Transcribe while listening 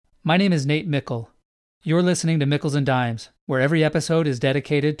My name is Nate Mickle. You're listening to Mickles and Dimes, where every episode is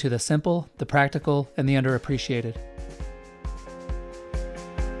dedicated to the simple, the practical, and the underappreciated.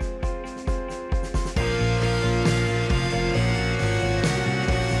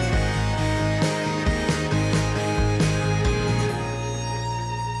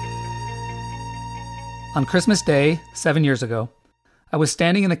 On Christmas Day, 7 years ago, I was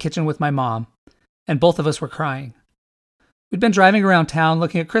standing in the kitchen with my mom, and both of us were crying. We'd been driving around town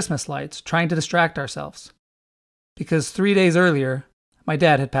looking at Christmas lights, trying to distract ourselves. Because 3 days earlier, my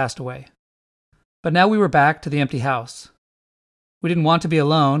dad had passed away. But now we were back to the empty house. We didn't want to be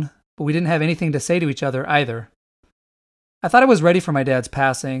alone, but we didn't have anything to say to each other either. I thought I was ready for my dad's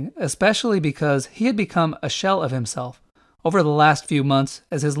passing, especially because he had become a shell of himself over the last few months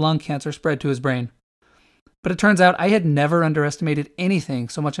as his lung cancer spread to his brain. But it turns out I had never underestimated anything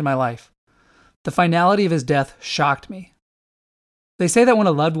so much in my life. The finality of his death shocked me. They say that when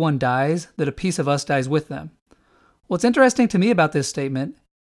a loved one dies, that a piece of us dies with them. What's interesting to me about this statement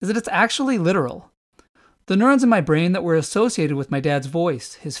is that it's actually literal. The neurons in my brain that were associated with my dad's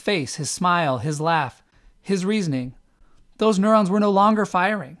voice, his face, his smile, his laugh, his reasoning, those neurons were no longer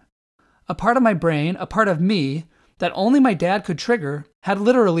firing. A part of my brain, a part of me, that only my dad could trigger, had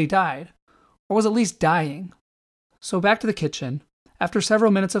literally died. Or was at least dying. So back to the kitchen. After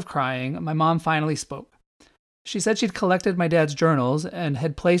several minutes of crying, my mom finally spoke. She said she'd collected my dad's journals and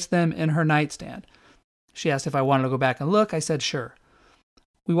had placed them in her nightstand. She asked if I wanted to go back and look. I said sure.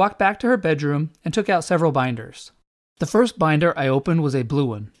 We walked back to her bedroom and took out several binders. The first binder I opened was a blue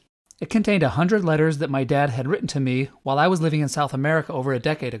one. It contained 100 letters that my dad had written to me while I was living in South America over a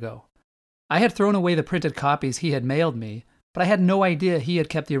decade ago. I had thrown away the printed copies he had mailed me, but I had no idea he had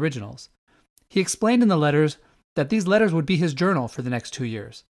kept the originals. He explained in the letters that these letters would be his journal for the next 2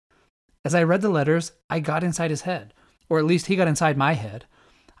 years. As I read the letters, I got inside his head, or at least he got inside my head.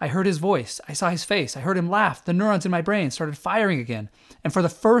 I heard his voice, I saw his face, I heard him laugh, the neurons in my brain started firing again, and for the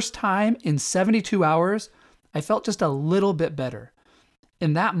first time in 72 hours, I felt just a little bit better.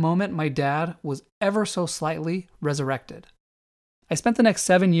 In that moment, my dad was ever so slightly resurrected. I spent the next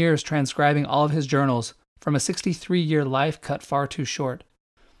 7 years transcribing all of his journals from a 63-year life cut far too short.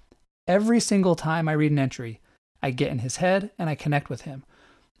 Every single time I read an entry, I get in his head and I connect with him.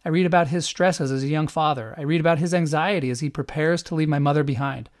 I read about his stresses as a young father. I read about his anxiety as he prepares to leave my mother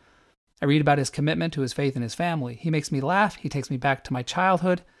behind. I read about his commitment to his faith and his family. He makes me laugh. He takes me back to my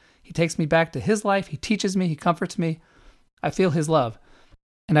childhood. He takes me back to his life. He teaches me. He comforts me. I feel his love.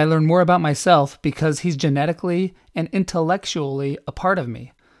 And I learn more about myself because he's genetically and intellectually a part of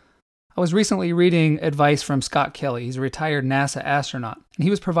me. I was recently reading advice from Scott Kelly. He's a retired NASA astronaut, and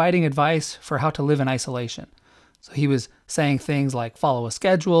he was providing advice for how to live in isolation. So he was saying things like follow a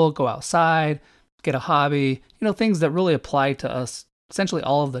schedule, go outside, get a hobby, things that really apply to us essentially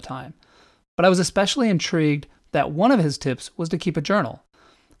all of the time. But I was especially intrigued that one of his tips was to keep a journal.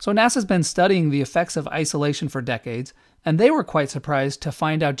 So NASA's been studying the effects of isolation for decades, and they were quite surprised to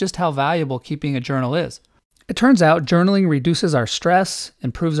find out just how valuable keeping a journal is. It turns out journaling reduces our stress,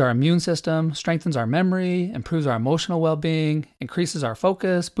 improves our immune system, strengthens our memory, improves our emotional well-being, increases our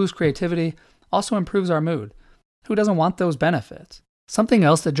focus, boosts creativity, also improves our mood. Who doesn't want those benefits? Something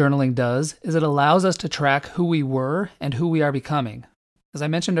else that journaling does is it allows us to track who we were and who we are becoming. As I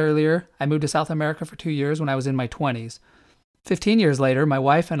mentioned earlier, I moved to South America for 2 years when I was in my 20s. 15 years later, my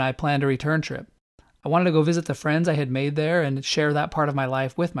wife and I planned a return trip. I wanted to go visit the friends I had made there and share that part of my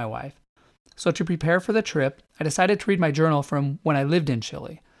life with my wife. So to prepare for the trip, I decided to read my journal from when I lived in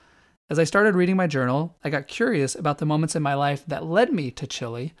Chile. As I started reading my journal, I got curious about the moments in my life that led me to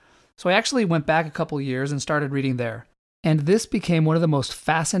Chile, so I actually went back a couple years and started reading there. And this became one of the most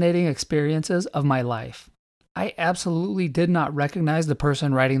fascinating experiences of my life. I absolutely did not recognize the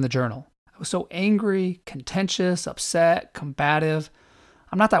person writing the journal. I was so angry, contentious, upset, combative.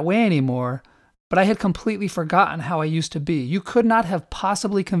 I'm not that way anymore, but I had completely forgotten how I used to be. You could not have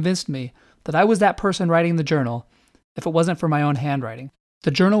possibly convinced me that I was that person writing the journal if it wasn't for my own handwriting.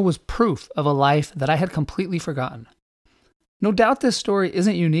 The journal was proof of a life that I had completely forgotten. No doubt this story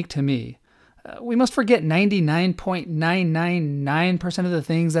isn't unique to me. We must forget 99.999% of the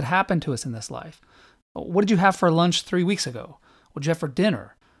things that happen to us in this life. What did you have for lunch 3 weeks ago? What did you have for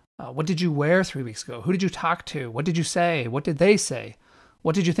dinner? What did you wear 3 weeks ago? Who did you talk to? What did you say? What did they say?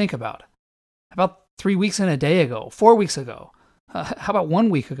 What did you think about? How about 3 weeks and a day ago? 4 weeks ago? How about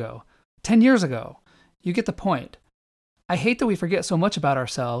 1 week ago? 10 years ago? You get the point. I hate that we forget so much about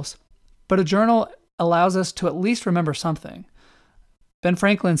ourselves, but a journal allows us to at least remember something. Ben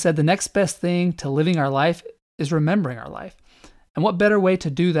Franklin said the next best thing to living our life is remembering our life. And what better way to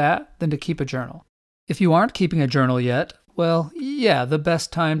do that than to keep a journal? If you aren't keeping a journal yet, Well, yeah, the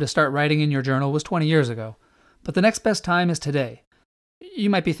best time to start writing in your journal was 20 years ago, but the next best time is today. You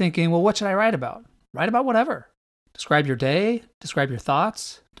might be thinking, well, what should I write about? Write about whatever. Describe your day, describe your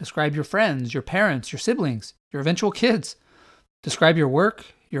thoughts, describe your friends, your parents, your siblings, your eventual kids. Describe your work,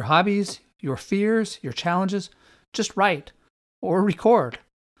 your hobbies, your fears, your challenges. Just write or record.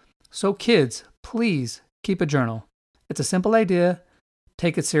 So kids, please keep a journal. It's a simple idea.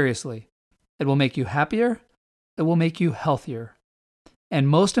 Take it seriously. It will make you happier. It will make you healthier. And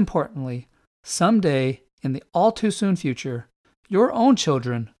most importantly, someday in the all too soon future, your own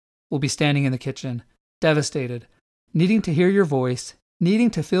children will be standing in the kitchen, devastated, needing to hear your voice, needing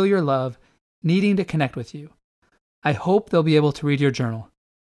to feel your love, needing to connect with you. I hope they'll be able to read your journal.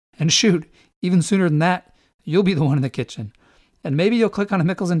 And shoot, even sooner than that, you'll be the one in the kitchen. And maybe you'll click on a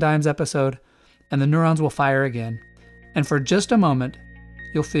Mickles and Dimes episode, and the neurons will fire again. And for just a moment,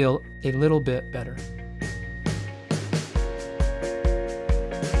 you'll feel a little bit better.